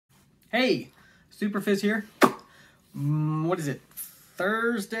Hey, Superphiz here. What is it?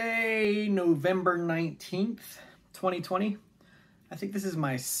 Thursday, November 19th, 2020. I think this is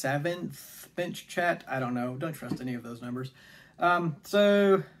my 7th bench chat. I don't know. Don't trust any of those numbers. I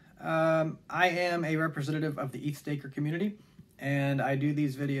am a representative of the EthStaker community, and I do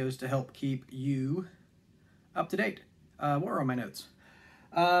these videos to help keep you up to date. What were all my notes?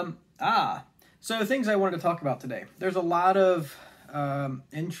 So things I wanted to talk about today. There's a lot of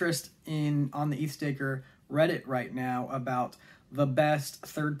interest on the EthStaker Reddit right now about the best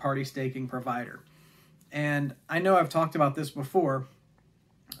third-party staking provider. And I know I've talked about this before,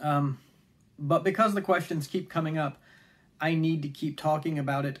 but because the questions keep coming up, I need to keep talking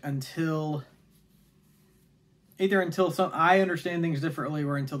about it until I understand things differently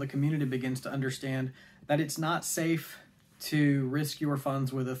or until the community begins to understand that it's not safe to risk your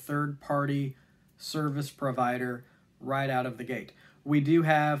funds with a third-party service provider right out of the gate. We do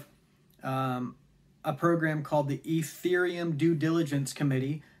have a program called the Ethereum Due Diligence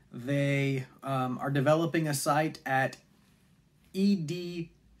Committee. They are developing a site at EDDC,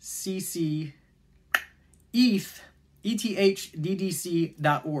 ETHDDC.org.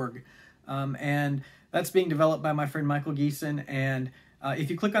 And that's being developed by my friend Michael Geeson. And if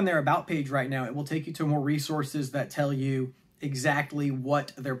you click on their About page right now, it will take you to more resources that tell you exactly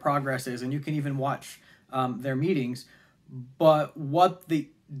what their progress is. And you can even watch their meetings. But what the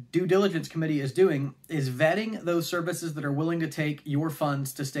Due Diligence Committee is doing is vetting those services that are willing to take your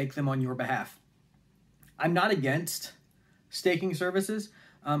funds to stake them on your behalf. I'm not against staking services.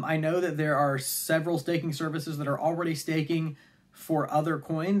 I know that there are several staking services that are already staking for other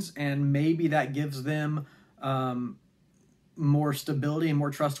coins, and maybe that gives them more stability and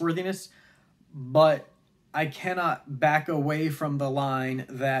more trustworthiness. But I cannot back away from the line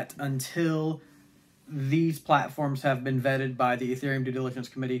that until these platforms have been vetted by the Ethereum Due Diligence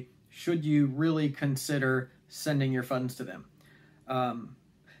Committee, should you really consider sending your funds to them?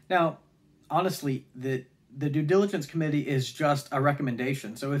 Now, honestly, the Due Diligence Committee is just a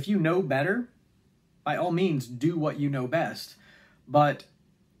recommendation. So if you know better, by all means, do what you know best. But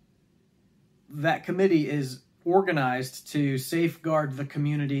that committee is organized to safeguard the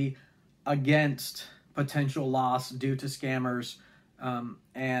community against potential loss due to scammers.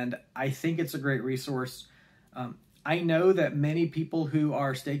 And I think it's a great resource. I know that many people who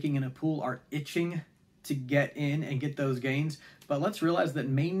are staking in a pool are itching to get in and get those gains, but let's realize that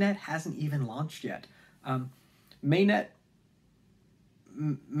mainnet hasn't even launched yet. Mainnet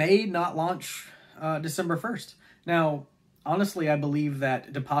may not launch December 1st. Now, honestly, I believe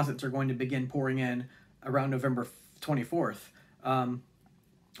that deposits are going to begin pouring in around November 24th.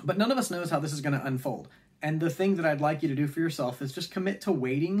 But none of us knows how this is going to unfold. And the thing that I'd like you to do for yourself is just commit to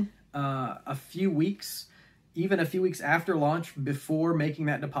waiting a few weeks, even a few weeks after launch, before making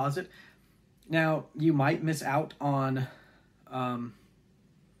that deposit. Now, you might miss out on, a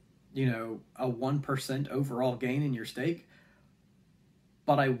 1% overall gain in your stake,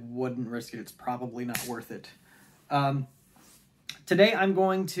 but I wouldn't risk it. It's probably not worth it. Today, I've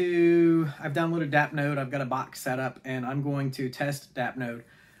downloaded DAppNode. I've got a box set up, and I'm going to test DAppNode.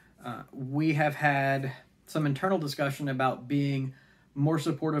 We have had some internal discussion about being more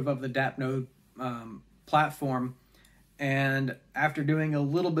supportive of the DAppNode platform, and after doing a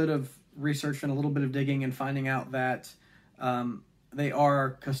little bit of research and a little bit of digging and finding out that they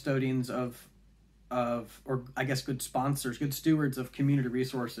are custodians or I guess good sponsors, good stewards of community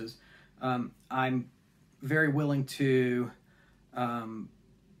resources, I'm very willing to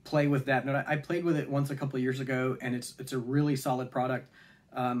play with DAppNode. I played with it once a couple of years ago, and it's a really solid product.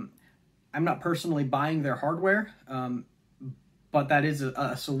 I'm not personally buying their hardware, but that is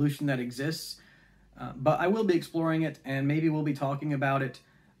a solution that exists. But I will be exploring it, and maybe we'll be talking about it.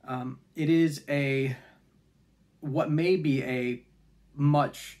 It is what may be a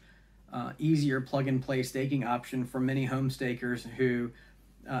much easier plug-and-play staking option for many home stakers who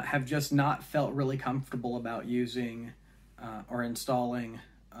have just not felt really comfortable about using or installing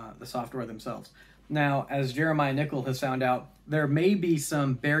the software themselves. Now, as Jeremiah Nickel has found out, there may be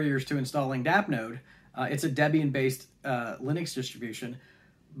some barriers to installing DAppNode. It's a Debian-based Linux distribution,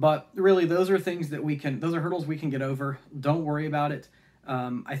 but really those are hurdles we can get over. Don't worry about it.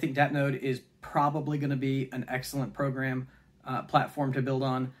 I think DAppNode is probably going to be an excellent platform to build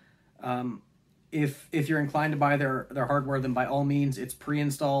on. If you're inclined to buy their hardware, then by all means, it's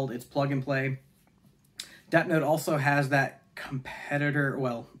pre-installed, it's plug-and-play. DAppNode also has that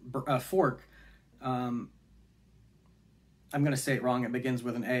fork. I'm going to say it wrong. It begins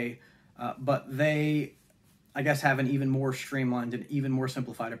with an A, but they, I guess, have an even more streamlined and even more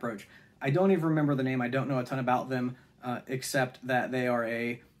simplified approach. I don't even remember the name. I don't know a ton about them, except that they are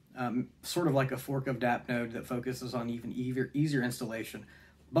a sort of like a fork of DAppNode that focuses on even easier installation.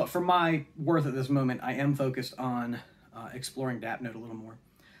 But for my worth at this moment, I am focused on exploring DAppNode a little more.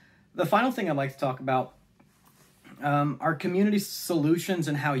 The final thing I'd like to talk about are community solutions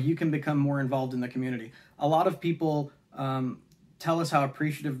and how you can become more involved in the community. A lot of people tell us how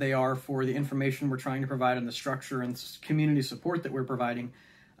appreciative they are for the information we're trying to provide and the structure and community support that we're providing.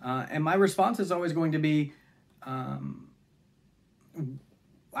 And my response is always going to be, I'm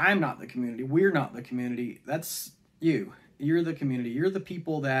not the community. We're not the community. That's you. You're the community. You're the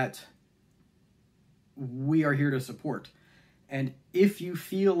people that we are here to support. And if you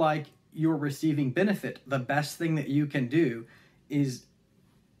feel like you're receiving benefit, the best thing that you can do is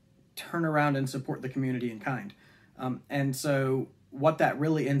turn around and support the community in kind. And so what that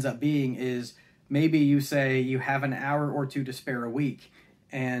really ends up being is maybe you say you have an hour or two to spare a week,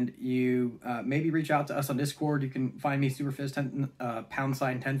 and you maybe reach out to us on Discord. You can find me, Superphiz,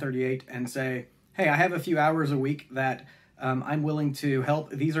 #1038, and say, hey, I have a few hours a week that I'm willing to help.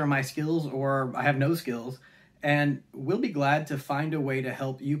 These are my skills, or I have no skills. And we'll be glad to find a way to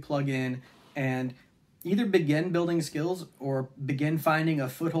help you plug in and either begin building skills or begin finding a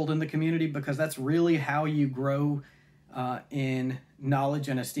foothold in the community, because that's really how you grow in knowledge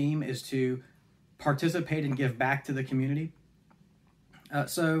and esteem, is to participate and give back to the community.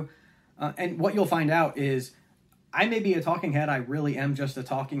 And what you'll find out is I may be a talking head. I really am just a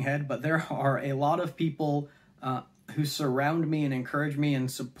talking head, but there are a lot of people who surround me and encourage me and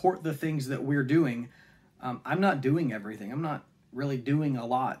support the things that we're doing. I'm not doing everything. I'm not really doing a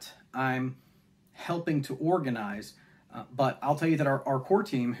lot. I'm helping to organize. But I'll tell you that our core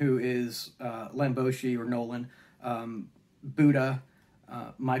team, who is Lamboshi or Nolan, Buddha,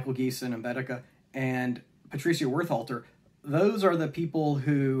 Michael Geeson, and Vedika, and Patricia Worthalter, those are the people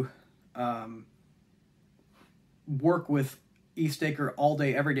who work with EthStaker all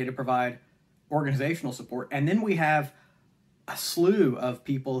day, every day to provide organizational support. And then we have a slew of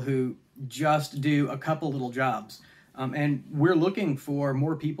people who just do a couple little jobs. And we're looking for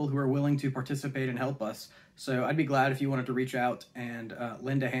more people who are willing to participate and help us. So I'd be glad if you wanted to reach out and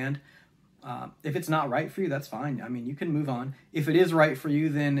lend a hand. If it's not right for you, that's fine. I mean, you can move on. If it is right for you,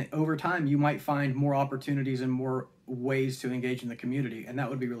 then over time you might find more opportunities and more ways to engage in the community, and that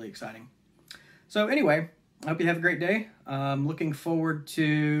would be really exciting. So anyway, I hope you have a great day. Looking forward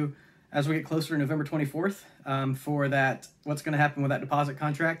to, as we get closer to November 24th, for that, what's going to happen with that deposit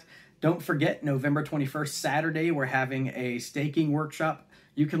contract. Don't forget, November 21st, Saturday, we're having a staking workshop.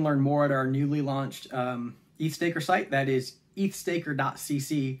 You can learn more at our newly launched EthStaker site. That is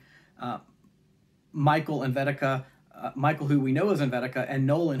EthStaker.cc. Michael and Vedika, Michael, who we know is in Vedika, and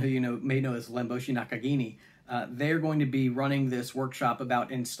Nolan, who you may know as Lamboshi Nakagini, they're going to be running this workshop about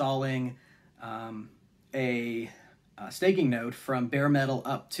installing a staking node from bare metal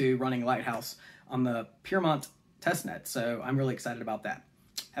up to running Lighthouse on the Piermont testnet. So I'm really excited about that.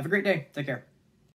 Have a great day. Take care.